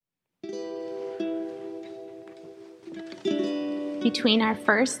Between our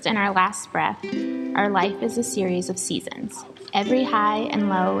first and our last breath, our life is a series of seasons. Every high and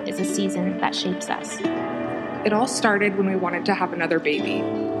low is a season that shapes us. It all started when we wanted to have another baby.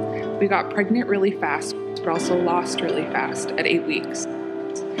 We got pregnant really fast, but also lost really fast at 8 weeks.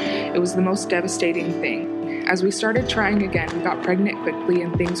 It was the most devastating thing. As we started trying again, we got pregnant quickly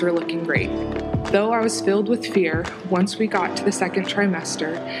and things were looking great. Though I was filled with fear, once we got to the second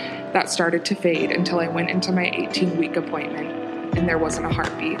trimester, that started to fade until I went into my 18-week appointment, and there wasn't a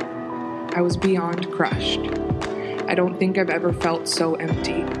heartbeat. I was beyond crushed. I don't think I've ever felt so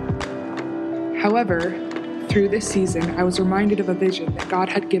empty. However, through this season, I was reminded of a vision that God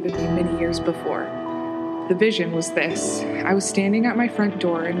had given me many years before. The vision was this. I was standing at my front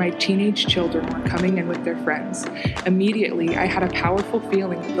door and my teenage children were coming in with their friends. Immediately, I had a powerful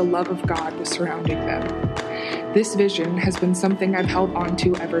feeling that the love of God was surrounding them. This vision has been something I've held on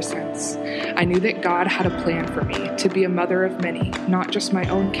to ever since. I knew that God had a plan for me, to be a mother of many, not just my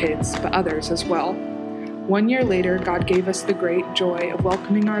own kids, but others as well. 1 year later, God gave us the great joy of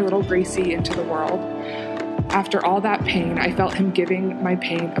welcoming our little Gracie into the world. After all that pain, I felt Him giving my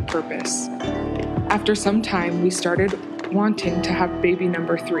pain a purpose. After some time, we started wanting to have baby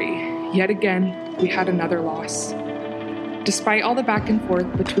number 3. Yet again, we had another loss. Despite all the back and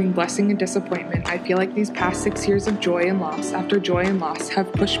forth between blessing and disappointment, I feel like these past 6 years of joy and loss after joy and loss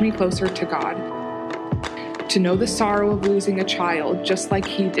have pushed me closer to God. To know the sorrow of losing a child just like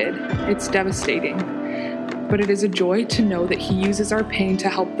He did, it's devastating. But it is a joy to know that He uses our pain to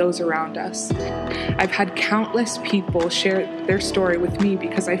help those around us. I've had countless people share their story with me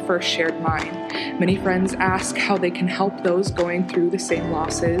because I first shared mine. Many friends ask how they can help those going through the same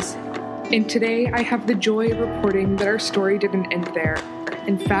losses. And today, I have the joy of reporting that our story didn't end there.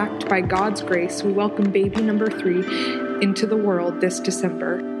 In fact, by God's grace, we welcome baby number 3 into the world this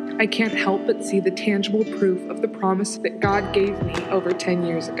December. I can't help but see the tangible proof of the promise that God gave me over 10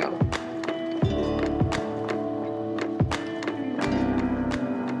 years ago.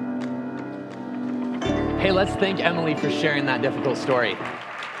 Hey, let's thank Emily for sharing that difficult story.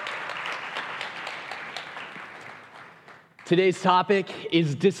 Today's topic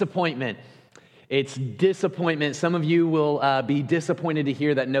is disappointment. It's disappointment. Some of you will be disappointed to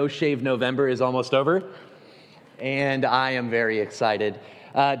hear that No Shave November is almost over, and I am very excited.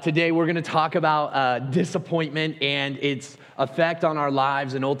 Today we're going to talk about disappointment and its effect on our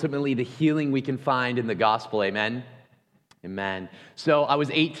lives and ultimately the healing we can find in the gospel. Amen? Amen. So I was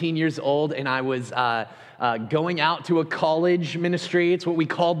 18 years old and I was going out to a college ministry. It's what we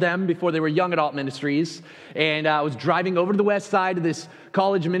called them before they were young adult ministries. And I was driving over to the west side of this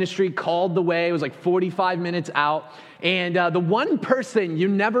college ministry called The Way. It was like 45 minutes out. And the one person you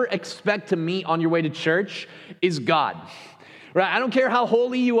never expect to meet on your way to church is God. Right? I don't care how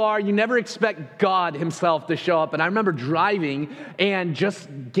holy you are, you never expect God Himself to show up. And I remember driving and just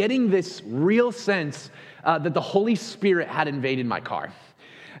getting this real sense that the Holy Spirit had invaded my car.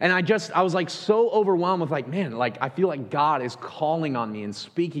 And I was like so overwhelmed with like, man, like I feel like God is calling on me and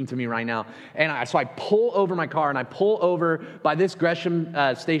speaking to me right now. And so I pull over my car and I pull over by this Gresham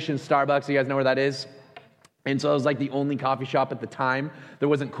Station Starbucks. You guys know where that is? And so it was like the only coffee shop at the time. There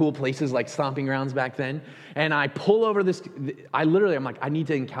wasn't cool places like stomping grounds back then. And I pull over I'm like, I need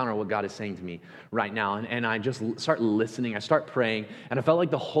to encounter what God is saying to me right now. And I just start listening. I start praying. And I felt like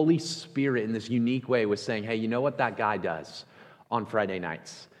the Holy Spirit in this unique way was saying, hey, you know what that guy does on Friday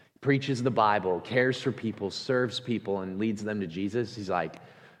nights? Preaches the Bible, cares for people, serves people, and leads them to Jesus. He's like,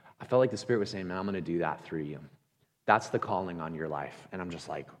 I felt like the Spirit was saying, man, I'm going to do that through you. That's the calling on your life. And I'm just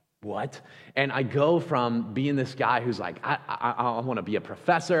like, what? And I go from being this guy who's like, I want to be a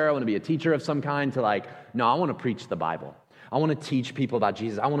professor, I want to be a teacher of some kind, to like, no, I want to preach the Bible. I want to teach people about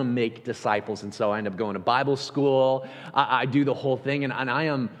Jesus. I want to make disciples. And so I end up going to Bible school. I do the whole thing. And I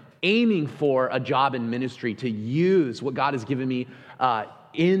am aiming for a job in ministry to use what God has given me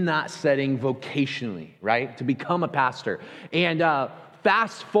in that setting vocationally, right? To become a pastor. And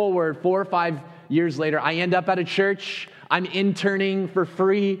fast forward 4 or 5 years later, I end up at a church. I'm interning for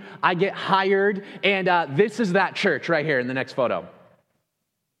free. I get hired. And this is that church right here in the next photo.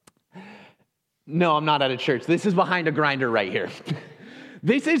 No, I'm not at a church. This is behind a grinder right here.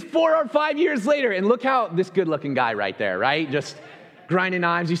 This is 4 or 5 years later. And look how this good-looking guy right there, right? Just grinding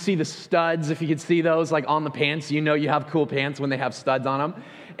knives. You see the studs, if you could see those like on the pants. You know you have cool pants when they have studs on them.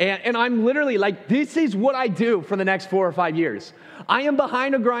 And I'm literally like, this is what I do for the next 4 or 5 years. I am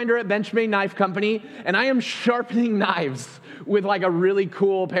behind a grinder at Benchmade Knife Company, and I am sharpening knives with like a really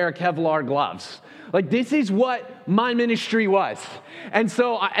cool pair of Kevlar gloves. Like, this is what my ministry was. And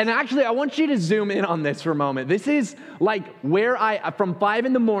so, actually, I want you to zoom in on this for a moment. This is like where from 5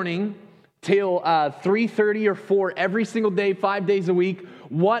 in the morning till 3:30 or 4 every single day, 5 days a week,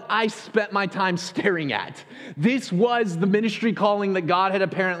 what I spent my time staring at. This was the ministry calling that God had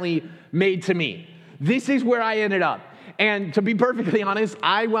apparently made to me. This is where I ended up. And to be perfectly honest,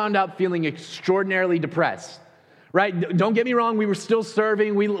 I wound up feeling extraordinarily depressed. Right? Don't get me wrong, we were still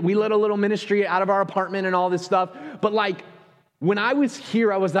serving. We led a little ministry out of our apartment and all this stuff. But like, when I was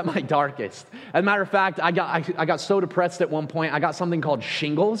here, I was at my darkest. As a matter of fact, I got so depressed at one point, I got something called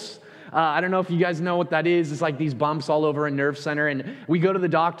shingles. I don't know if you guys know what that is. It's like these bumps all over a nerve center. And we go to the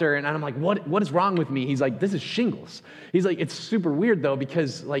doctor, and I'm like, what is wrong with me? He's like, this is shingles. He's like, it's super weird, though,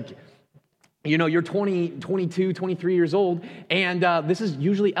 because like, you know, you're 20, 22, 23 years old, and this is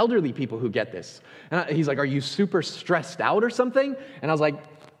usually elderly people who get this. And he's like, are you super stressed out or something? And I was like,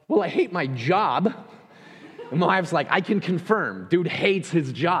 well, I hate my job. And my wife's like, I can confirm, dude hates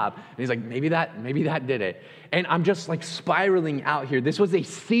his job. And he's like, maybe that did it. And I'm just like spiraling out here. This was a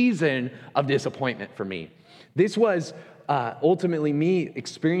season of disappointment for me. This was ultimately me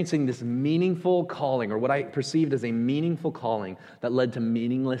experiencing this meaningful calling, or what I perceived as a meaningful calling that led to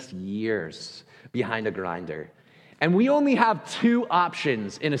meaningless years behind a grinder. And we only have two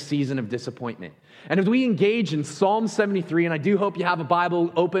options in a season of disappointment. And as we engage in Psalm 73, and I do hope you have a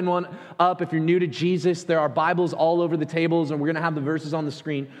Bible, open one up. If you're new to Jesus, there are Bibles all over the tables, and we're going to have the verses on the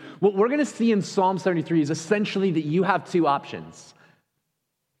screen. What we're going to see in Psalm 73 is essentially that you have two options.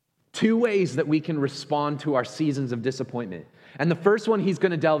 Two ways that we can respond to our seasons of disappointment. And the first one he's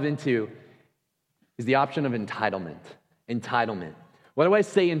going to delve into is the option of entitlement. Entitlement. What do I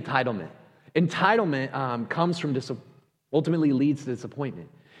say entitlement? Entitlement comes from ultimately leads to disappointment.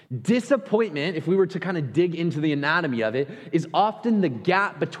 Disappointment, if we were to kind of dig into the anatomy of it, is often the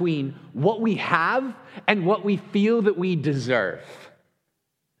gap between what we have and what we feel that we deserve.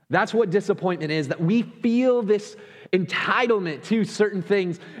 That's what disappointment is, that we feel this entitlement to certain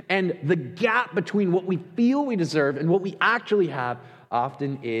things, and the gap between what we feel we deserve and what we actually have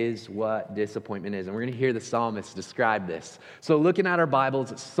often is what disappointment is. And we're going to hear the psalmist describe this. So looking at our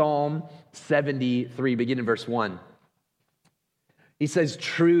Bibles, Psalm 73, begin in verse 1. He says,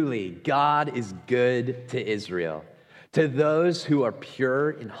 truly, God is good to Israel, to those who are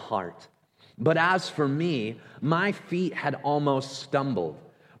pure in heart. But as for me, my feet had almost stumbled.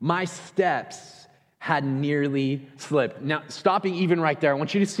 My steps had nearly slipped. Now, stopping even right there, I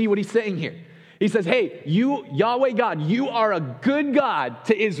want you to see what he's saying here. He says, hey, you, Yahweh God, you are a good God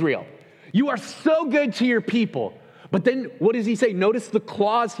to Israel. You are so good to your people. But then what does he say? Notice the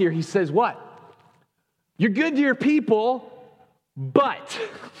clause here. He says what? You're good to your people, but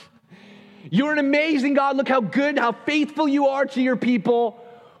you're an amazing God. Look how good, how faithful you are to your people.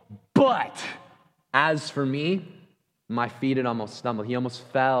 But as for me, my feet had almost stumbled. He almost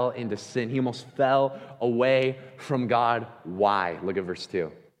fell into sin. He almost fell away from God. Why? Look at verse 2.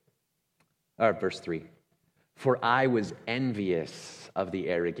 Or verse 3. For I was envious of the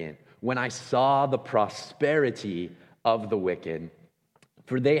arrogant when I saw the prosperity of the wicked.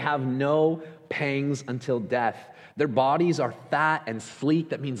 For they have no pangs until death. Their bodies are fat and sleek.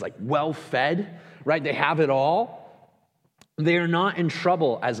 That means like well-fed, right? They have it all. They are not in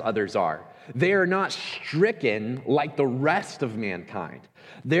trouble as others are. They are not stricken like the rest of mankind.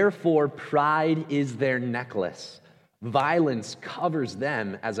 Therefore, pride is their necklace. Violence covers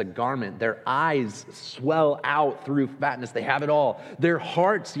them as a garment. Their eyes swell out through fatness. They have it all. Their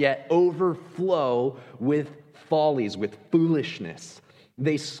hearts yet overflow with follies, with foolishness.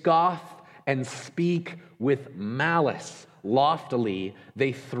 They scoff and speak with malice. Loftily,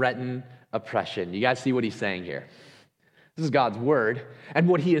 they threaten oppression. You guys see what he's saying here? This is God's word. And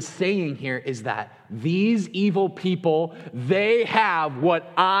what he is saying here is that these evil people, they have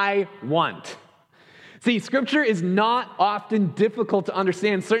what I want. See, scripture is not often difficult to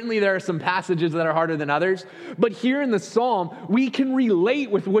understand. Certainly there are some passages that are harder than others. But here in the psalm, we can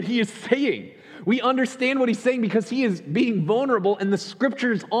relate with what he is saying. We understand what he's saying because he is being vulnerable, and the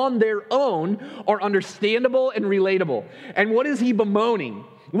scriptures on their own are understandable and relatable. And what is he bemoaning?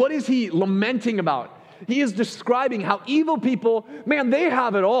 What is he lamenting about? He is describing how evil people, man, they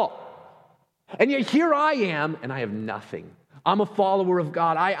have it all. And yet here I am, and I have nothing. I'm a follower of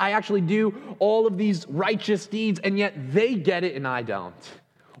God. I actually do all of these righteous deeds, and yet they get it and I don't.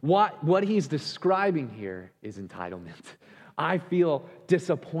 What he's describing here is entitlement. I feel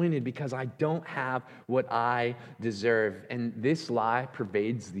disappointed because I don't have what I deserve. And this lie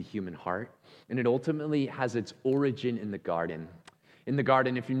pervades the human heart, and it ultimately has its origin in the garden. In the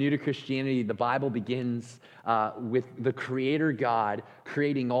garden, if you're new to Christianity, the Bible begins with the Creator God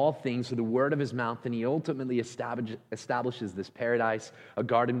creating all things through the word of his mouth, and he ultimately establishes this paradise, a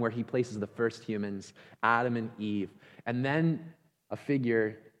garden where he places the first humans, Adam and Eve. And then a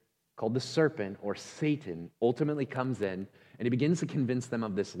figure called the serpent or Satan ultimately comes in and he begins to convince them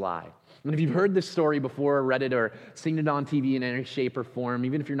of this lie. And if you've heard this story before, or read it, or seen it on TV in any shape or form,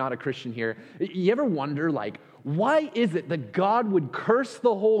 even if you're not a Christian here, you ever wonder, like, why is it that God would curse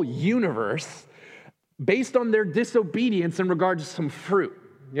the whole universe based on their disobedience in regards to some fruit?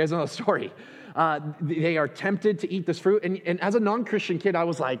 You guys know the story. They are tempted to eat this fruit. And as a non-Christian kid, I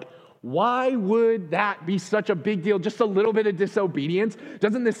was like, why would that be such a big deal? Just a little bit of disobedience?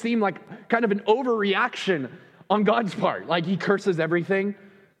 Doesn't this seem like kind of an overreaction on God's part? Like he curses everything?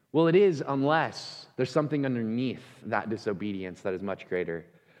 Well, it is, unless there's something underneath that disobedience that is much greater.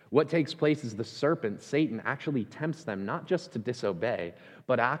 What takes place is the serpent, Satan, actually tempts them not just to disobey,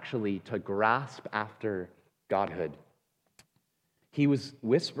 but actually to grasp after godhood. He was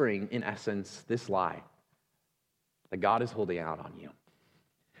whispering, in essence, this lie, that God is holding out on you,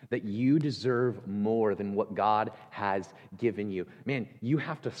 that you deserve more than what God has given you. Man, you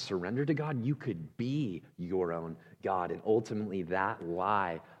have to surrender to God. You could be your own God. And ultimately, that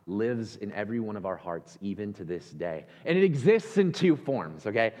lie lives in every one of our hearts, even to this day. And it exists in two forms,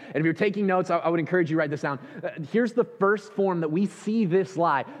 okay? And if you're taking notes, I would encourage you to write this down. Here's the first form that we see this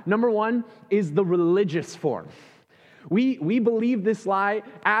lie. Number one is the religious form. We believe this lie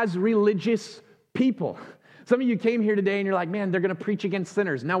as religious people. Some of you came here today and you're like, man, they're going to preach against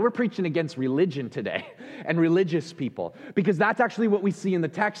sinners. Now we're preaching against religion today and religious people, because that's actually what we see in the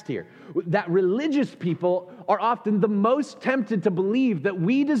text here. That religious people are often the most tempted to believe that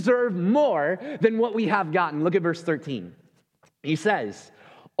we deserve more than what we have gotten. Look at verse 13. He says,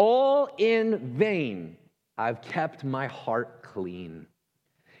 all in vain I've kept my heart clean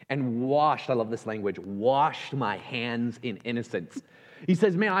and washed, I love this language, washed my hands in innocence. He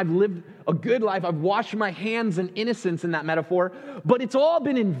says, man, I've lived a good life. I've washed my hands in innocence in that metaphor, but it's all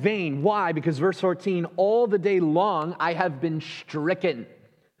been in vain. Why? Because verse 14, all the day long I have been stricken.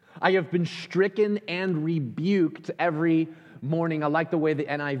 I have been stricken and rebuked every morning. I like the way the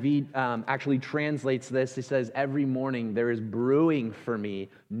NIV actually translates this. He says, every morning there is brewing for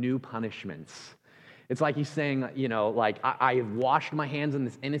me new punishments. It's like he's saying, like I have washed my hands in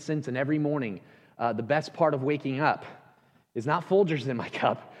this innocence, and every morning the best part of waking up is not Folgers in my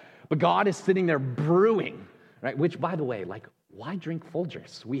cup, but God is sitting there brewing, right? Which, by the way, like, why drink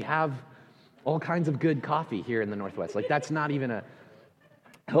Folgers? We have all kinds of good coffee here in the Northwest. Like, that's not even a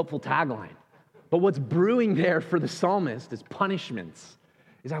helpful tagline. But what's brewing there for the psalmist is punishments.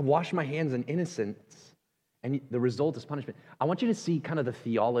 Is I wash my hands in innocence, and the result is punishment. I want you to see kind of the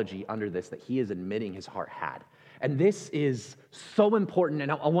theology under this that he is admitting his heart had. And this is so important,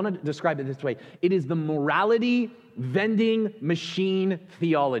 and I want to describe it this way. It is the morality vending machine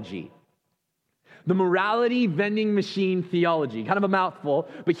theology. The morality vending machine theology. Kind of a mouthful,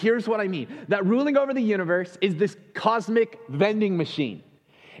 but here's what I mean. That ruling over the universe is this cosmic vending machine.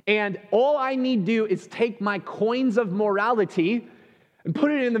 And all I need to do is take my coins of morality and put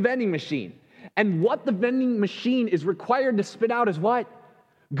it in the vending machine. And what the vending machine is required to spit out is what?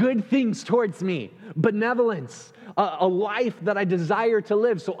 Good things towards me, benevolence, a life that I desire to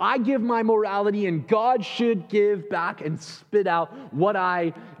live. So I give my morality, and God should give back and spit out what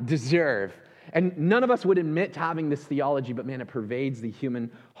I deserve. And none of us would admit to having this theology, but man, it pervades the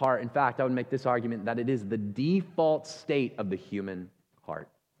human heart. In fact, I would make this argument that it is the default state of the human heart.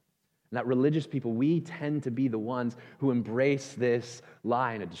 And that religious people, we tend to be the ones who embrace this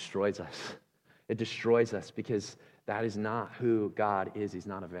lie, and it destroys us. It destroys us because that is not who God is. He's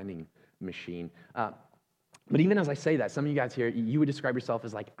not a vending machine. But even as I say that, some of you guys here, you would describe yourself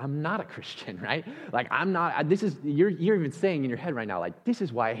as like, I'm not a Christian, right? Like, I'm not, you're even saying in your head right now, like, this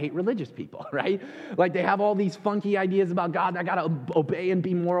is why I hate religious people, right? Like, they have all these funky ideas about God, I got to obey and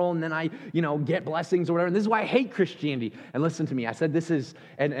be moral, and then I, get blessings or whatever. And this is why I hate Christianity. And listen to me, I said this is,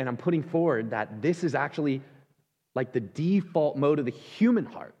 and I'm putting forward that this is actually like the default mode of the human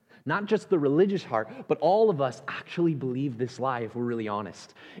heart. Not just the religious heart, but all of us actually believe this lie if we're really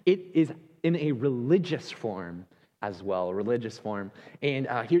honest. It is in a religious form as well, a religious form. And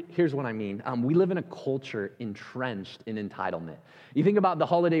here's what I mean. We live in a culture entrenched in entitlement. You think about the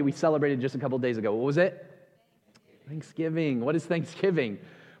holiday we celebrated just a couple days ago. What was it? Thanksgiving. What is Thanksgiving?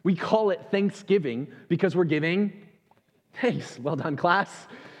 We call it Thanksgiving because we're giving thanks. Well done, class.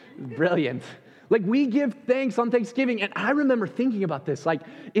 Brilliant. Like, we give thanks on Thanksgiving, and I remember thinking about this, like,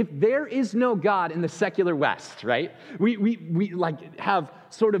 if there is no God in the secular West, right? We like have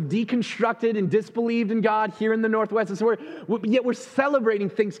sort of deconstructed and disbelieved in God here in the Northwest, and so yet we're celebrating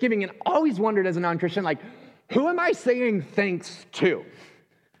Thanksgiving, and I always wondered as a non-Christian, like, who am I saying thanks to?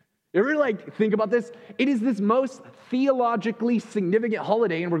 You ever think about this? It is this most theologically significant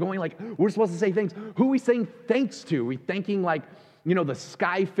holiday, and we're going we're supposed to say thanks. Who are we saying thanks to? Are we thanking the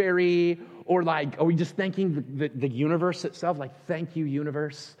Sky Fairy, or like, are we just thanking the universe itself? Like, thank you,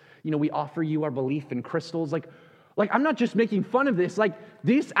 universe. We offer you our belief in crystals. Like I'm not just making fun of this. Like,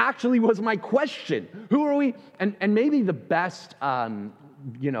 this actually was my question. Who are we? And maybe the best,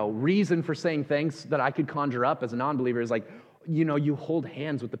 reason for saying thanks that I could conjure up as a non-believer is like, you hold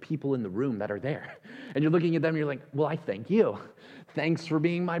hands with the people in the room that are there. And you're looking at them and you're like, well, I thank you. Thanks for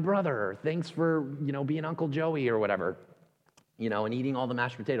being my brother. Or thanks for, being Uncle Joey or whatever. And eating all the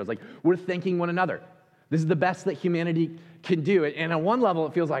mashed potatoes. Like, we're thanking one another. This is the best that humanity can do. And on one level,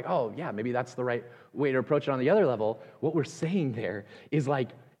 it feels like, oh, yeah, maybe that's the right way to approach it. On the other level, what we're saying there is like,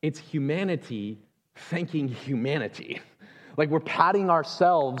 it's humanity thanking humanity. Like, we're patting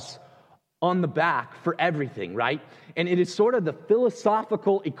ourselves on the back for everything, right? And it is sort of the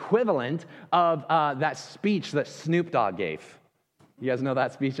philosophical equivalent of that speech that Snoop Dogg gave. You guys know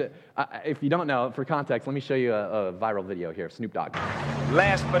that speech? If you don't know, for context, let me show you a viral video here of Snoop Dogg.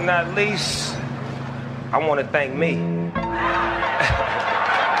 Last but not least, I want to thank me.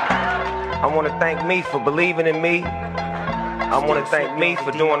 I want to thank me for believing in me. I want to thank me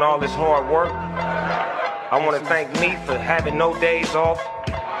for doing all this hard work. I want to thank me for having no days off.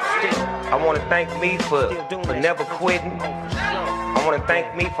 I want to thank me for never quitting. I want to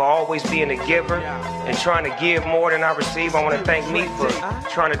thank me for always being a giver and trying to give more than I receive. I want to thank me for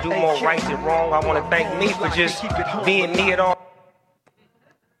trying to do more right than wrong. I want to thank me for just being me at all.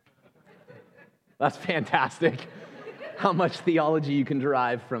 That's fantastic. How much theology you can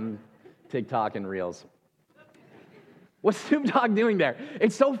derive from TikTok and Reels. What's Snoop Dogg doing there?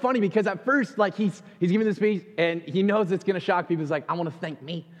 It's so funny because at first, like, he's giving this speech and he knows it's going to shock people. He's like, I want to thank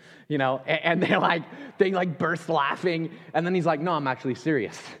me, and they burst laughing. And then he's like, no, I'm actually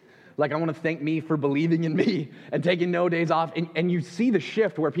serious. Like, I want to thank me for believing in me and taking no days off. And you see the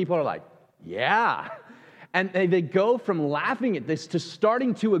shift where people are like, yeah. And they go from laughing at this to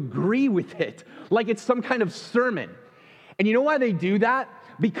starting to agree with it, like it's some kind of sermon. And you know why they do that?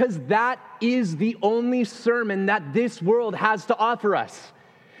 Because that is the only sermon that this world has to offer us.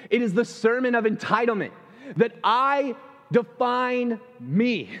 It is the sermon of entitlement, that I define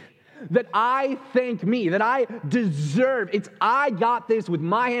me, that I thank me, that I deserve. It's I got this with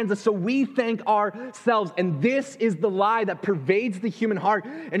my hands, and so we thank ourselves. And this is the lie that pervades the human heart.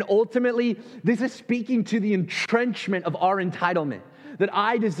 And ultimately, this is speaking to the entrenchment of our entitlement, that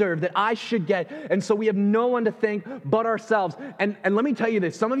I deserve, that I should get. And so we have no one to thank but ourselves. And let me tell you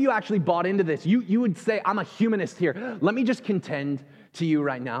this, some of you actually bought into this. You would say, I'm a humanist here. Let me just contend to you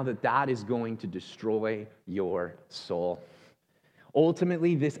right now that is going to destroy your soul.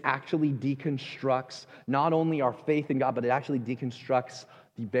 Ultimately, this actually deconstructs not only our faith in God, but it actually deconstructs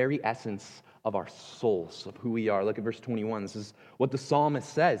the very essence of our souls, of who we are. Look at verse 21. This is what the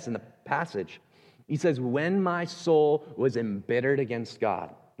psalmist says in the passage. He says, when my soul was embittered against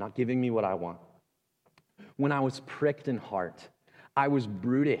God, not giving me what I want, when I was pricked in heart, I was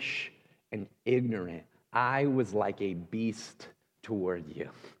brutish and ignorant. I was like a beast toward you.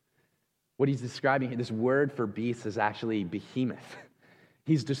 What he's describing here, this word for beast is actually behemoth.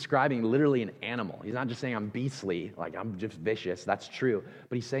 He's describing literally an animal. He's not just saying I'm beastly, like I'm just vicious. That's true.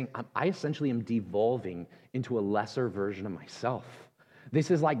 But he's saying I essentially am devolving into a lesser version of myself. This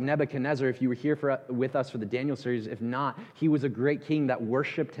is like Nebuchadnezzar, if you were here with us for the Daniel series. If not, he was a great king that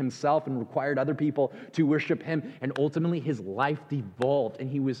worshiped himself and required other people to worship him. And ultimately, his life devolved, and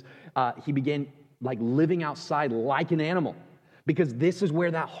he began like living outside like an animal. Because this is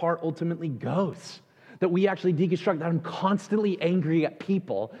where that heart ultimately goes. That we actually deconstruct that I'm constantly angry at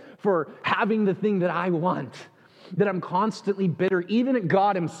people for having the thing that I want. That I'm constantly bitter, even at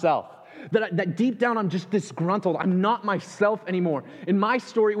God himself. That deep down I'm just disgruntled. I'm not myself anymore. In my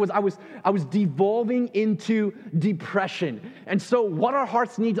story, I was devolving into depression. And so what our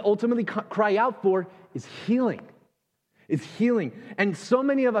hearts need to ultimately cry out for is healing. Is healing. And so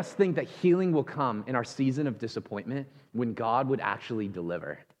many of us think that healing will come in our season of disappointment when God would actually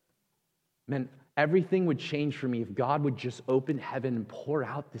deliver. Man, everything would change for me if God would just open heaven and pour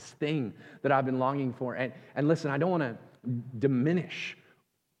out this thing that I've been longing for. And listen, I don't want to diminish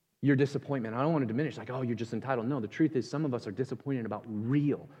your disappointment. I don't want to diminish, like, oh, you're just entitled. No, the truth is some of us are disappointed about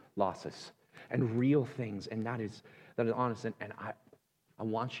real losses and real things, and that is honest. And I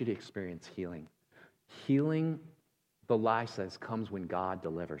want you to experience healing. Healing, the lie says, comes when God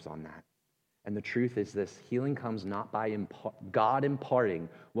delivers on that. And the truth is this, healing comes not by God imparting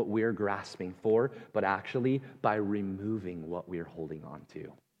what we're grasping for, but actually by removing what we're holding on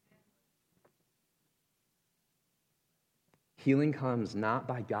to. Healing comes not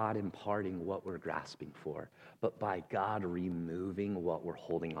by God imparting what we're grasping for, but by God removing what we're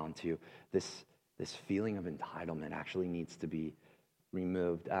holding on to. This feeling of entitlement actually needs to be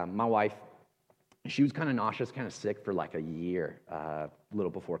removed. My wife, she was kind of nauseous, kind of sick for like a year, a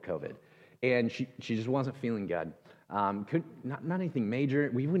little before COVID. And she just wasn't feeling good. Not anything major.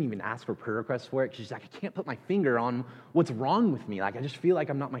 We wouldn't even ask for prayer requests for it. She's like, I can't put my finger on what's wrong with me. Like, I just feel like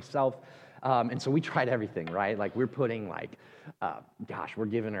I'm not myself. And so we tried everything, right? Like, we're putting we're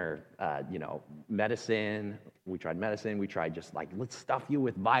giving her, medicine. We tried medicine. We tried just like, let's stuff you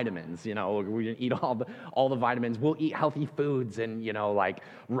with vitamins. You know, we didn't eat all the vitamins. We'll eat healthy foods and,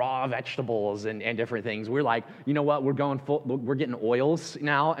 raw vegetables and different things. We're like, you know what? We're going full, we're getting oils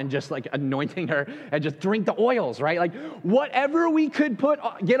now and just like anointing her and just drink the oils, right? Like whatever we could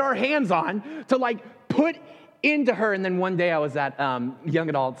get our hands on to like put into her. And then one day I was at Young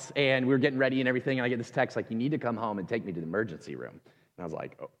Adults and we were getting ready and everything. And I get this text like, you need to come home and take me to the emergency room. And I was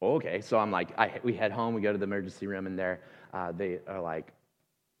like, oh, okay. So I'm like, we head home, we go to the emergency room, and there they are like,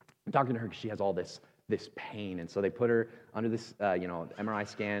 I'm talking to her because she has all this pain. And so they put her under this, MRI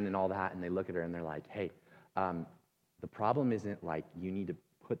scan and all that, and they look at her and they're like, hey, the problem isn't like you need to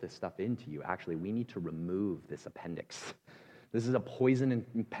put this stuff into you. Actually, we need to remove this appendix. This is a poison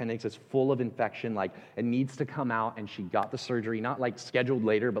appendix. It's full of infection. Like, it needs to come out. And she got the surgery, not like scheduled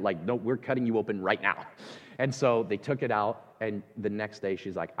later, but like, no, we're cutting you open right now. And so they took it out. And the next day,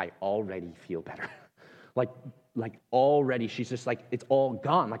 she's like, I already feel better. like already, she's just like, it's all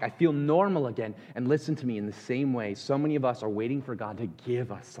gone. Like, I feel normal again. And listen to me, in the same way, so many of us are waiting for God to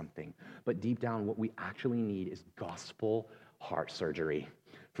give us something. But deep down, what we actually need is gospel heart surgery.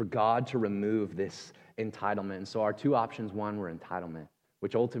 For God to remove this entitlement. And so our two options, one, were entitlement,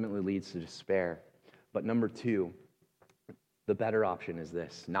 which ultimately leads to despair. But number two, the better option is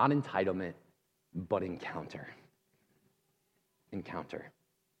this: not entitlement, but encounter. Encounter.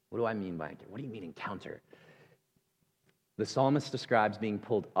 What do I mean by it? What do you mean encounter? The psalmist describes being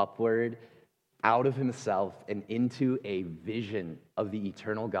pulled upward out of himself and into a vision of the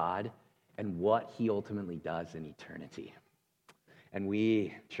eternal God and what he ultimately does in eternity. And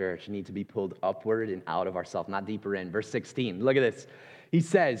we, church, need to be pulled upward and out of ourselves, not deeper in. Verse 16, look at this. He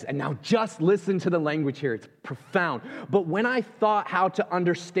says, and now just listen to the language here. It's profound. But when I thought how to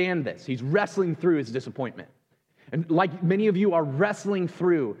understand this, he's wrestling through his disappointment. And like many of you are wrestling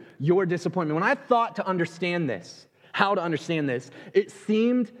through your disappointment. When I thought to understand this, how to understand this, it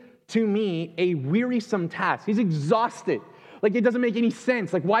seemed to me a wearisome task. He's exhausted. Like, it doesn't make any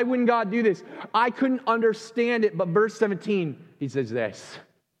sense. Like, why wouldn't God do this? I couldn't understand it. But verse 17, he says this: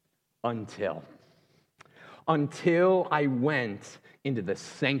 until I went into the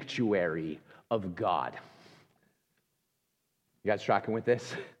sanctuary of God. You guys tracking with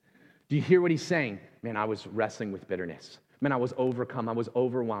this? Do you hear what he's saying? Man, I was wrestling with bitterness. Man, I was overcome. I was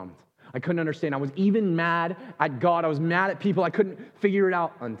overwhelmed. I couldn't understand. I was even mad at God. I was mad at people. I couldn't figure it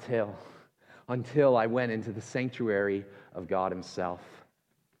out until I went into the sanctuary of God himself.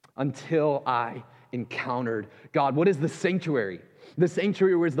 Until I encountered God. What is the sanctuary? The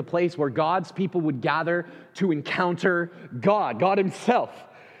sanctuary was the place where God's people would gather to encounter God himself.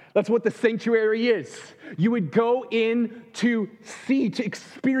 That's what the sanctuary is. You would go in to see, to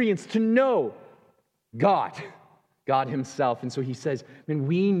experience, to know God himself. And so he says, man,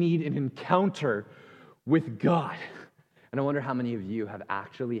 we need an encounter with God. And I wonder how many of you have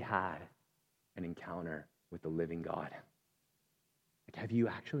actually had an encounter with the living God. Like, have you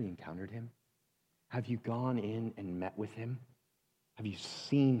actually encountered him? Have you gone in and met with him? Have you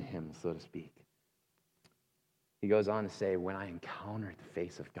seen him, so to speak? He goes on to say, when I encountered the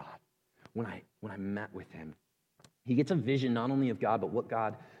face of God, when I met with him, he gets a vision not only of God, but what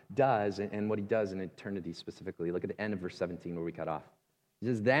God does and what he does in eternity specifically. Look at the end of verse 17 where we cut off. He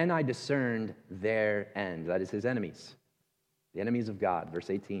says, then I discerned their end. That is his enemies, the enemies of God. Verse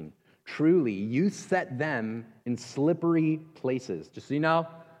 18, truly you set them in slippery places. Just so you know,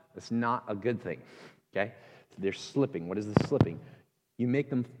 that's not a good thing, okay? They're slipping. What is the slipping? You make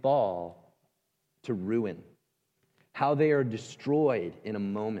them fall to ruin. How they are destroyed in a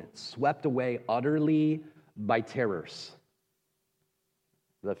moment, swept away utterly by terrors.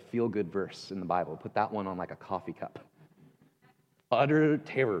 The feel-good verse in the Bible. Put that one on like a coffee cup. Utter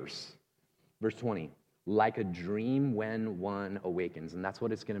terrors. Verse 20, like a dream when one awakens. And that's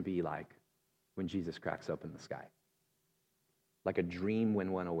what it's going to be like when Jesus cracks open the sky. Like a dream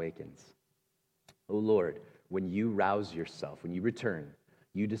when one awakens. O Lord, when you rouse yourself, when you return,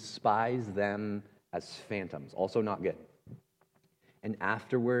 you despise them as phantoms, also not good. And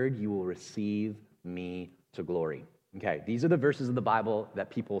afterward, you will receive me to glory. Okay, these are the verses of the Bible that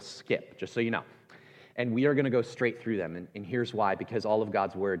people skip, just so you know. And we are going to go straight through them. And here's why, because all of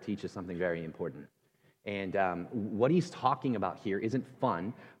God's word teaches something very important. And what he's talking about here isn't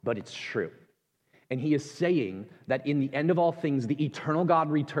fun, but it's true. And he is saying that in the end of all things, the eternal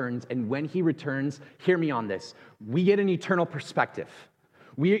God returns. And when he returns, hear me on this, we get an eternal perspective.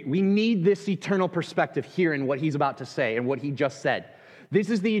 We need this eternal perspective here in what he's about to say and what he just said. This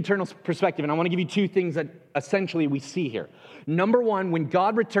is the eternal perspective, and I want to give you two things that essentially we see here. Number one, when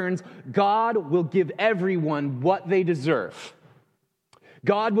God returns, God will give everyone what they deserve.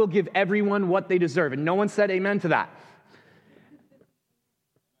 God will give everyone what they deserve, and no one said amen to that.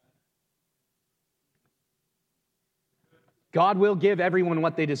 God will give everyone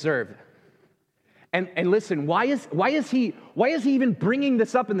what they deserve. And listen, why is he even bringing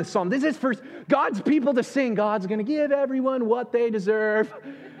this up in the psalm? This is for God's people to sing. God's going to give everyone what they deserve.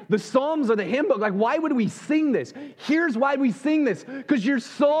 The Psalms are the hymn book. Like, why would we sing this? Here's why we sing this. Because your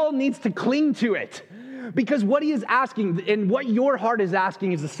soul needs to cling to it. Because what he is asking and what your heart is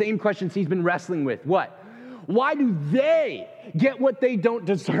asking is the same questions he's been wrestling with. What? Why do they get what they don't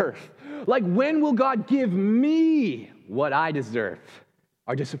deserve? Like, when will God give me what I deserve?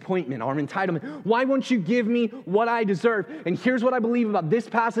 Our disappointment, our entitlement. Why won't you give me what I deserve? And here's what I believe about this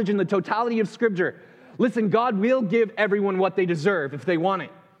passage and the totality of Scripture. Listen, God will give everyone what they deserve if they want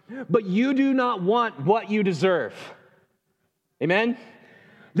it. But you do not want what you deserve. Amen?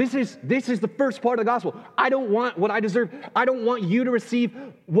 This is the first part of the gospel. I don't want what I deserve. I don't want you to receive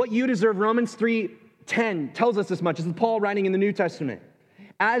what you deserve. Romans 3:10 tells us this much. This is Paul writing in the New Testament.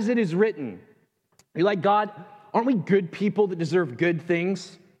 As it is written, you're like, God, aren't we good people that deserve good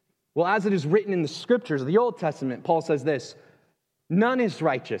things? Well, as it is written in the scriptures of the Old Testament, Paul says this, none is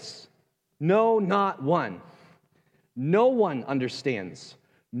righteous, no, not one. No one understands.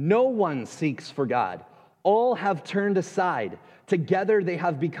 No one seeks for God. All have turned aside. Together they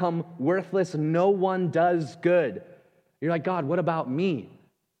have become worthless. No one does good. You're like, God, what about me?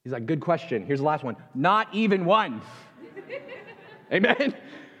 He's like, good question. Here's the last one. Not even one. Amen?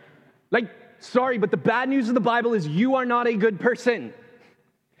 Like, sorry, but the bad news of the Bible is you are not a good person.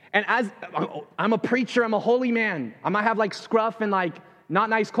 And as I'm a preacher, I'm a holy man. I might have like scruff and like not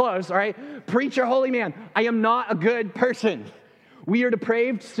nice clothes, all right? Preacher, holy man. I am not a good person. We are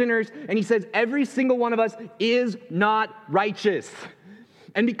depraved sinners, and he says every single one of us is not righteous.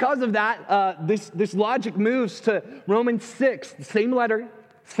 And because of that, this logic moves to Romans 6, the same letter,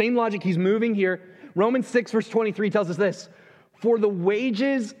 same logic, he's moving here. Romans 6, verse 23 tells us this, for the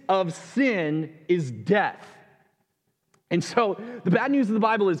wages of sin is death. And so the bad news of the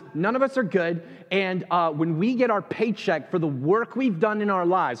Bible is none of us are good, and when we get our paycheck for the work we've done in our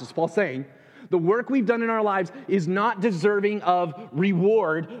lives, as Paul's saying, the work we've done in our lives is not deserving of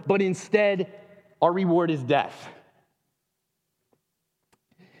reward, but instead our reward is death.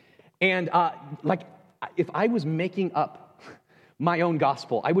 And if I was making up my own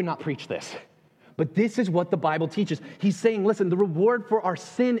gospel, I would not preach this. But this is what the Bible teaches. He's saying, listen, the reward for our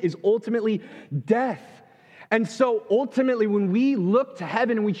sin is ultimately death. And so ultimately, when we look to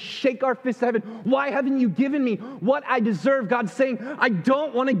heaven and we shake our fist at heaven, why haven't you given me what I deserve? God's saying, I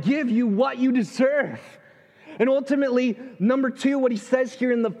don't want to give you what you deserve. And ultimately, number two, what he says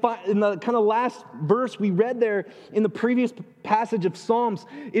here in the kind of last verse we read there in the previous passage of Psalms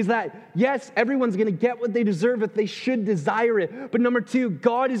is that, yes, everyone's going to get what they deserve if they should desire it. But number two,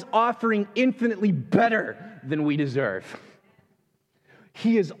 God is offering infinitely better than we deserve.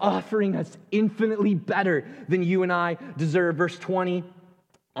 He is offering us infinitely better than you and I deserve. Verse 20,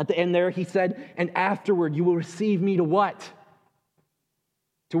 at the end there, he said, and afterward you will receive me to what?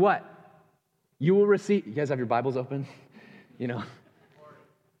 To what? You will receive, you guys have your Bibles open? You know,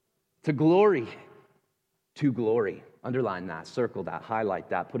 to glory. To glory. Underline that, circle that, highlight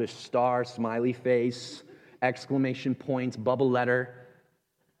that, put a star, smiley face, exclamation points, bubble letter.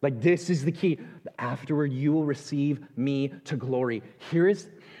 Like, this is the key. Afterward, you will receive me to glory. Here is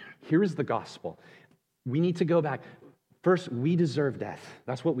the gospel. We need to go back. First, we deserve death.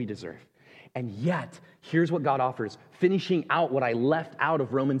 That's what we deserve. And yet, here's what God offers. Finishing out what I left out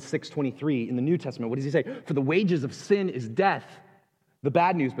of Romans 6:23 in the New Testament. What does he say? For the wages of sin is death. The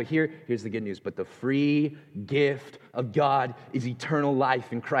bad news, but here's the good news. But the free gift of God is eternal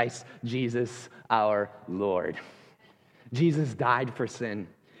life in Christ Jesus our Lord. Jesus died for sin.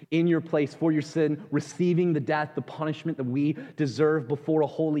 In your place for your sin, receiving the death, the punishment that we deserve before a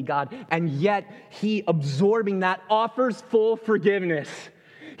holy God. And yet, he, absorbing that, offers full forgiveness.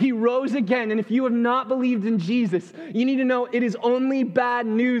 He rose again, and if you have not believed in Jesus, you need to know it is only bad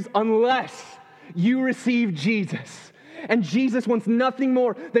news unless you receive Jesus. And Jesus wants nothing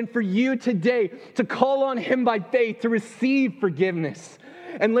more than for you today to call on him by faith to receive forgiveness.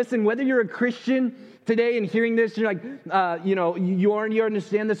 And listen, whether you're a Christian today and hearing this, you're like, you already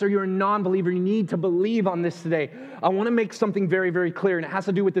understand this, or you're a non-believer, you need to believe on this today. I want to make something very, very clear, and it has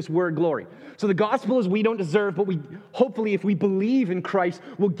to do with this word glory. So the gospel is we don't deserve, but we hopefully, if we believe in Christ,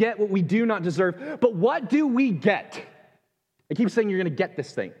 we'll get what we do not deserve. But what do we get? I keep saying you're going to get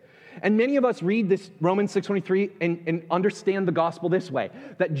this thing. And many of us read this Romans 6:23 and understand the gospel this way,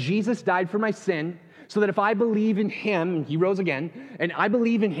 that Jesus died for my sin, so that if I believe in him, and he rose again, and I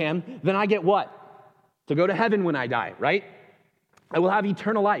believe in him, then I get what? To go to heaven when I die, right? I will have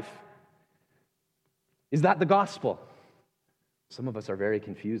eternal life. Is that the gospel? Some of us are very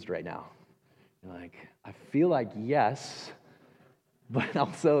confused right now. You're like, I feel like yes, but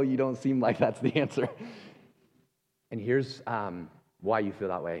also you don't seem like that's the answer. And here's why you feel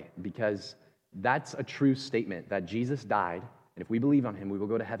that way. Because that's a true statement, that Jesus died, and if we believe on him, we will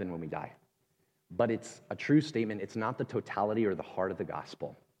go to heaven when we die. But it's a true statement. It's not the totality or the heart of the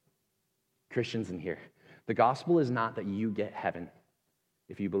gospel. Christians in here, the gospel is not that you get heaven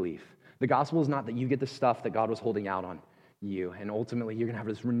if you believe. The gospel is not that you get the stuff that God was holding out on you, and ultimately you're going to have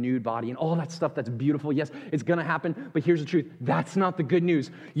this renewed body and all that stuff that's beautiful. Yes, it's going to happen, but here's the truth. That's not the good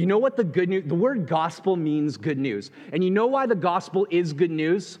news. You know what the good news, the word gospel means good news. And you know why the gospel is good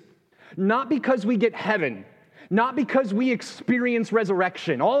news? Not because we get heaven, not because we experience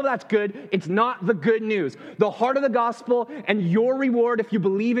resurrection. All of that's good. It's not the good news. The heart of the gospel and your reward if you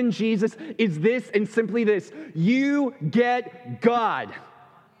believe in Jesus is this and simply this. You get God.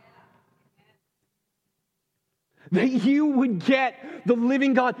 That you would get the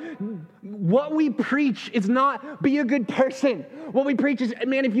living God. What we preach is not be a good person. What we preach is,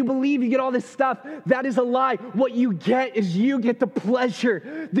 man, if you believe you get all this stuff, that is a lie. What you get is you get the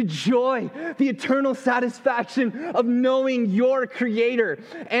pleasure, the joy, the eternal satisfaction of knowing your Creator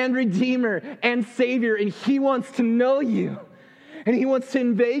and Redeemer and Savior. And he wants to know you. And he wants to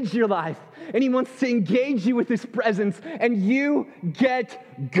invade your life. And he wants to engage you with his presence. And you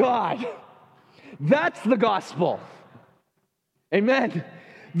get God. That's the gospel. Amen.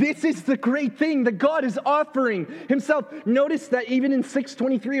 This is the great thing that God is offering himself. Notice that even in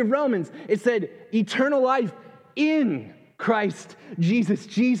 6:23 of Romans, it said eternal life in Christ Jesus.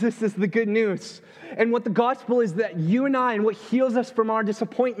 Jesus is the good news. And what the gospel is that you and I, and what heals us from our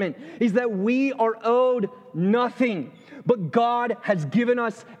disappointment, is that we are owed nothing, but God has given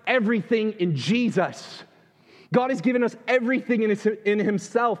us everything in Jesus. God has given us everything in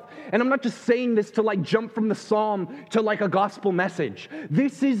himself. And I'm not just saying this to like jump from the psalm to like a gospel message.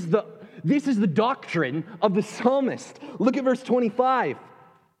 This is the doctrine of the psalmist. Look at verse 25.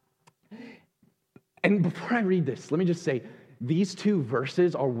 And before I read this, let me just say, these two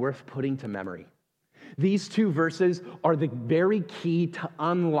verses are worth putting to memory. These two verses are the very key to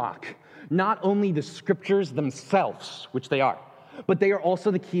unlock not only the scriptures themselves, which they are, but they are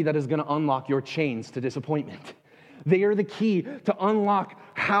also the key that is going to unlock your chains to disappointment. They are the key to unlock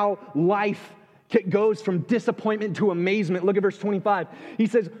how life goes from disappointment to amazement. Look at verse 25. He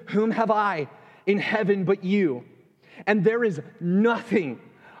says, whom have I in heaven but you? And there is nothing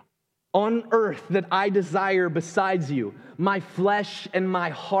on earth that I desire besides you. My flesh and my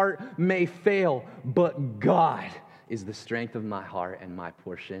heart may fail, but God is the strength of my heart and my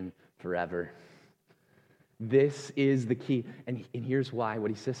portion forever. This is the key. And here's why, what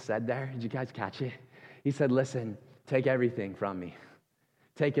he just said there. Did you guys catch it? He said, listen, take everything from me.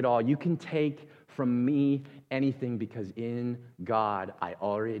 Take it all. You can take from me anything because in God, I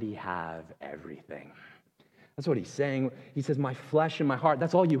already have everything. That's what he's saying. He says, my flesh and my heart,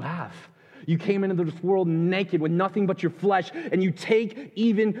 that's all you have. You came into this world naked with nothing but your flesh, and you take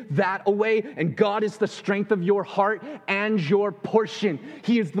even that away, and God is the strength of your heart and your portion.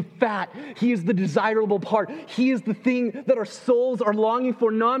 He is the fat. He is the desirable part. He is the thing that our souls are longing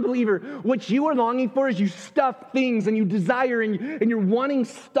for. Non-believer, what you are longing for is you stuff things, and you desire, and you're wanting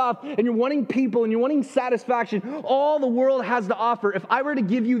stuff, and you're wanting people, and you're wanting satisfaction. All the world has to offer. If I were to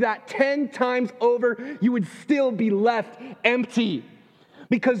give you that 10 times over, you would still be left empty.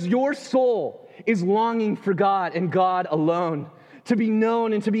 Because your soul is longing for God and God alone, to be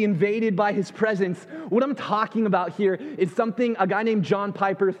known and to be invaded by his presence. What I'm talking about here is something a guy named John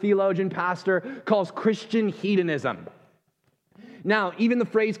Piper, theologian, pastor, calls Christian hedonism. Now, even the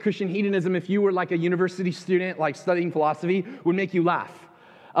phrase Christian hedonism, if you were like a university student, like studying philosophy, would make you laugh.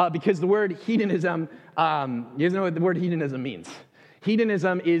 Because the word hedonism, you guys know what the word hedonism means.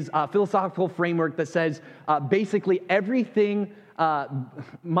 Hedonism is a philosophical framework that says basically everything.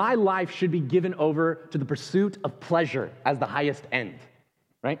 My life should be given over to the pursuit of pleasure as the highest end.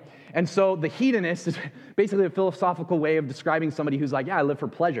 right? And so the hedonist is basically a philosophical way of describing somebody who's like, yeah, I live for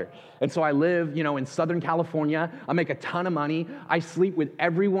pleasure. And so I live, in Southern California. I make a ton of money. I sleep with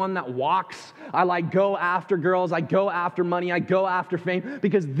everyone that walks. I go after girls. I go after money. I go after fame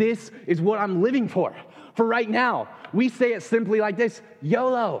because this is what I'm living for right now. We say it simply like this,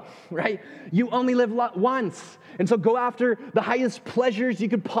 YOLO, right? You only live once. And so go after the highest pleasures you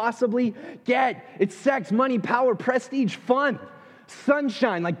could possibly get. It's sex, money, power, prestige, fun,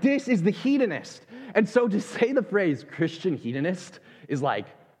 sunshine. This is the hedonist. And so to say the phrase Christian hedonist is I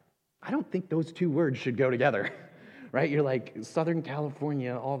don't think those two words should go together, right? You're Southern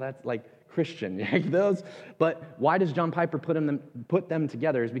California, all that's Christian, those. But why does John Piper put them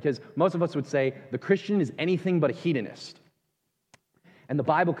together is because most of us would say the Christian is anything but a hedonist. And the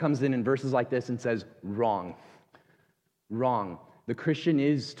Bible comes in verses like this and says, wrong. The Christian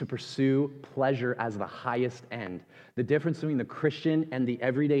is to pursue pleasure as the highest end. The difference between the Christian and the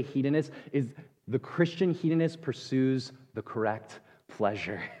everyday hedonist is the Christian hedonist pursues the correct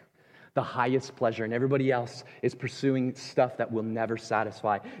pleasure, the highest pleasure, and everybody else is pursuing stuff that will never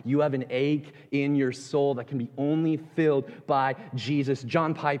satisfy. You have an ache in your soul that can be only filled by Jesus.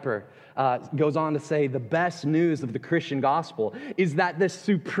 John Piper goes on to say, the best news of the Christian gospel is that the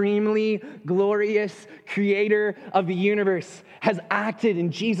supremely glorious creator of the universe has acted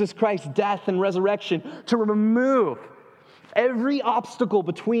in Jesus Christ's death and resurrection to remove every obstacle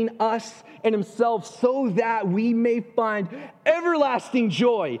between us and himself so that we may find everlasting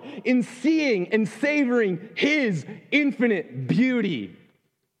joy in seeing and savoring his infinite beauty.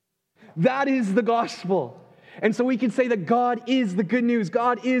 That is the gospel. And so we can say that God is the good news.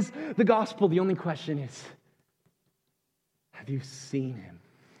 God is the gospel. The only question is, have you seen him?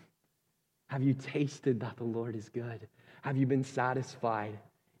 Have you tasted that the Lord is good? Have you been satisfied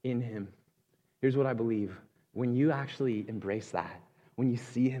in him? Here's what I believe. When you actually embrace that, when you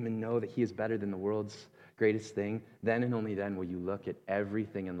see him and know that he is better than the world's greatest thing, then and only then will you look at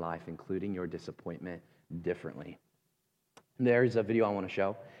everything in life, including your disappointment, differently. There's a video I want to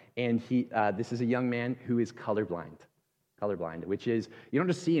show, and this is a young man who is colorblind, which is, you don't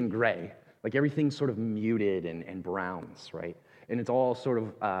just see in gray, everything's sort of muted and browns, right? And it's all sort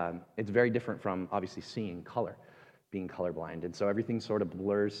of, it's very different from obviously seeing color, being colorblind. And so everything sort of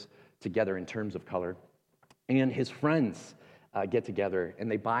blurs together in terms of color. And his friends get together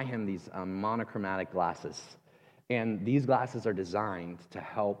and they buy him these monochromatic glasses. And these glasses are designed to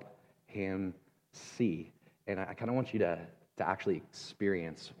help him see. And I kind of want you to actually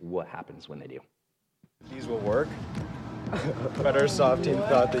experience what happens when they do. These will work, but our soft team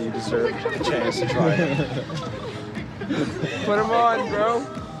thought that you deserved a chance to try it. Put them on, bro.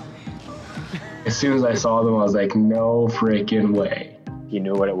 As soon as I saw them, I was like, no freaking way. He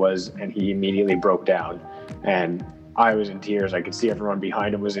knew what it was, and he immediately broke down. And I was in tears. I could see everyone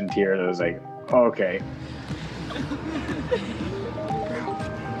behind him was in tears. I was like, okay.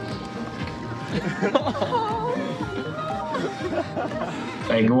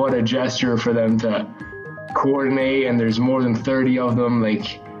 What a gesture for them to coordinate, and there's more than 30 of them,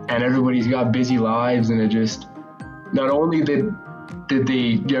 and everybody's got busy lives, and it just, not only did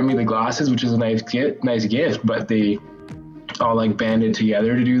they give me the glasses, which is a nice gift, but they all banded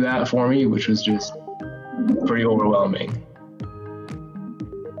together to do that for me, which was just pretty overwhelming.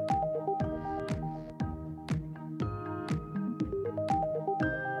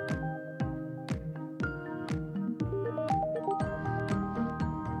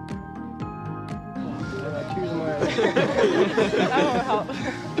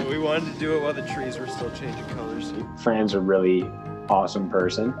 We wanted to do it while the trees were still changing colors. Fran's a really awesome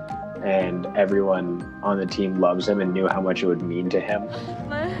person, and everyone on the team loves him and knew how much it would mean to him.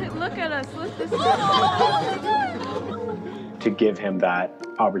 Look at us. Look this. To give him that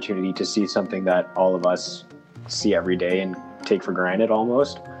opportunity to see something that all of us see every day and take for granted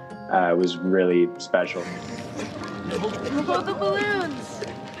almost was really special. Hold the balloons.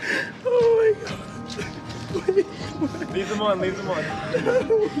 Oh my God. Leave them on. You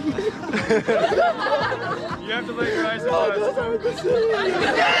have to let your eyes adjust.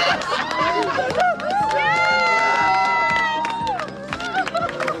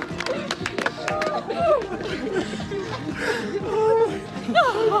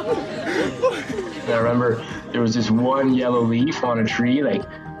 I remember there was this one yellow leaf on a tree,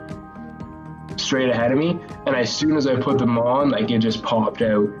 straight ahead of me, and as soon as I put them on, it just popped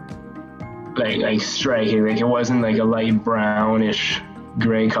out. Striking, it wasn't a light brownish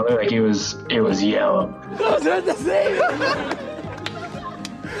gray color, it was yellow. Those are the same.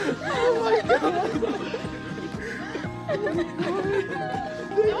 Oh my God.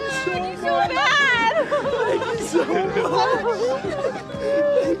 You're so bad. so much.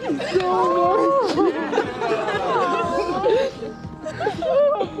 Thank you so much. This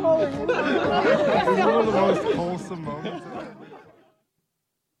is one of the most wholesome moments.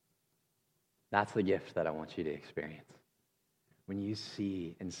 That's the gift that I want you to experience. When you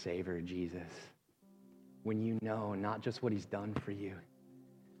see and savor Jesus, when you know not just what he's done for you,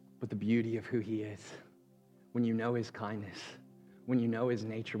 but the beauty of who he is, when you know his kindness, when you know his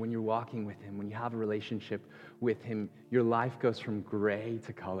nature, when you're walking with him, when you have a relationship with him, your life goes from gray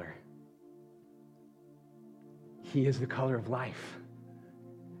to color. He is the color of life.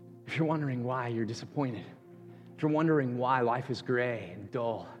 If you're wondering why you're disappointed, if you're wondering why life is gray and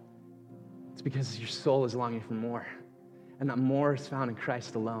dull, it's because your soul is longing for more. And that more is found in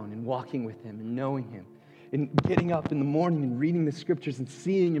Christ alone, and walking with him and knowing him, and getting up in the morning and reading the scriptures and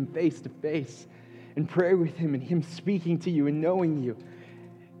seeing him face to face, and pray with him and him speaking to you and knowing you,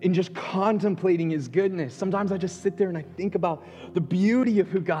 and just contemplating his goodness. Sometimes I just sit there and I think about the beauty of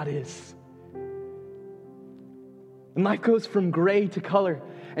who God is. And life goes from gray to color.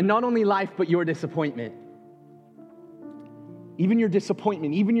 And not only life, but your disappointment. Even your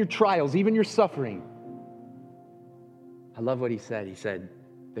disappointment, even your trials, even your suffering. I love what he said. He said,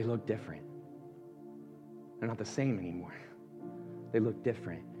 they look different. They're not the same anymore. They look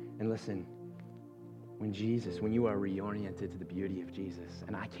different. And listen, when you are reoriented to the beauty of Jesus,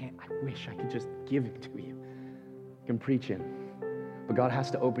 and I wish I could just give it to you. I can preach him. But God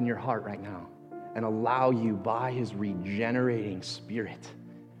has to open your heart right now and allow you by his regenerating spirit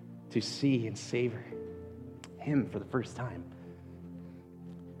to see and savor him for the first time.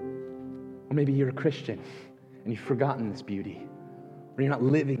 Or maybe you're a Christian and you've forgotten this beauty, or you're not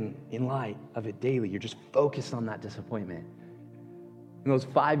living in light of it daily. You're just focused on that disappointment. In those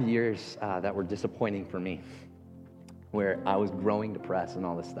 5 years that were disappointing for me, where I was growing depressed and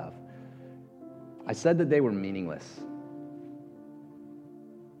all this stuff, I said that they were meaningless.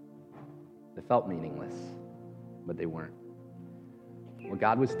 They felt meaningless, but they weren't. What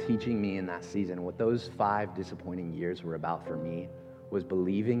God was teaching me in that season, what those 5 disappointing years were about for me, was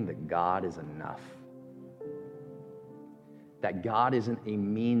believing that God is enough. That God isn't a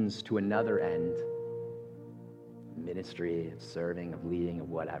means to another end. Ministry, of serving, of leading, of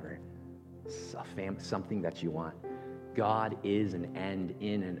whatever. Something that you want. God is an end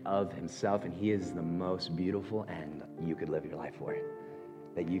in and of himself, and he is the most beautiful end you could live your life for,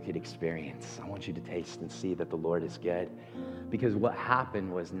 that you could experience. I want you to taste and see that the Lord is good. Because what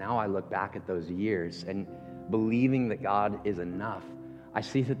happened was, now I look back at those years and believing that God is enough, I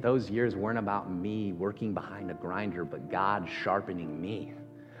see that those years weren't about me working behind a grinder, but God sharpening me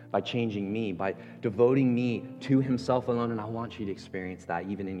by changing me, by devoting me to himself alone. And I want you to experience that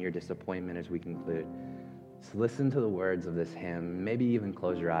even in your disappointment as we conclude. So listen to the words of this hymn. Maybe even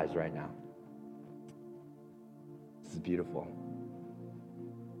close your eyes right now. This is beautiful.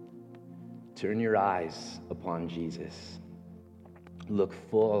 Turn your eyes upon Jesus. Look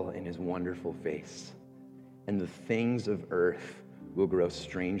full in his wonderful face, and the things of earth will grow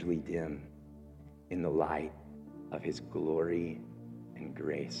strangely dim in the light of his glory and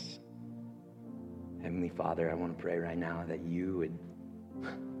grace. Heavenly Father, I want to pray right now that you would,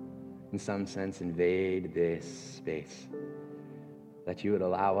 in some sense, invade this space, that you would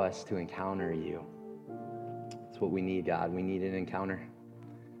allow us to encounter you. That's what we need, God. We need an encounter.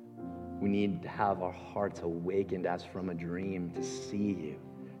 We need to have our hearts awakened as from a dream to see you,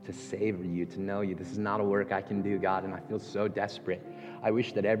 to savor you, to know you. This is not a work I can do, God, and I feel so desperate. I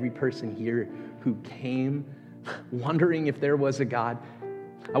wish that every person here who came wondering if there was a God,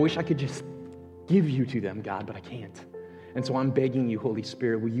 I wish I could just give you to them, God, but I can't. And so I'm begging you, Holy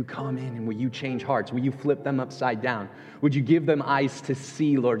Spirit, will you come in and will you change hearts? Will you flip them upside down? Would you give them eyes to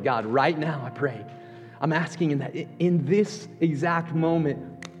see, Lord God? Right now, I pray. I'm asking that in this exact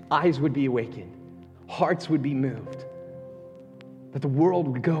moment, eyes would be awakened, hearts would be moved, that the world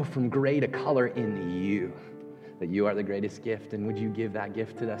would go from gray to color in you, that you are the greatest gift. And would you give that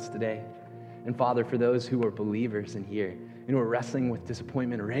gift to us today? And Father, for those who are believers in here and who are wrestling with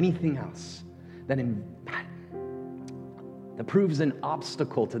disappointment or anything else that proves an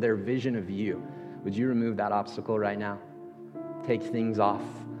obstacle to their vision of you, would you remove that obstacle right now? Take things off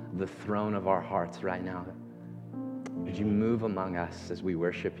the throne of our hearts right now. Would you move among us as we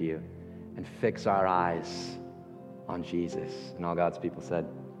worship you and fix our eyes on Jesus? And all God's people said,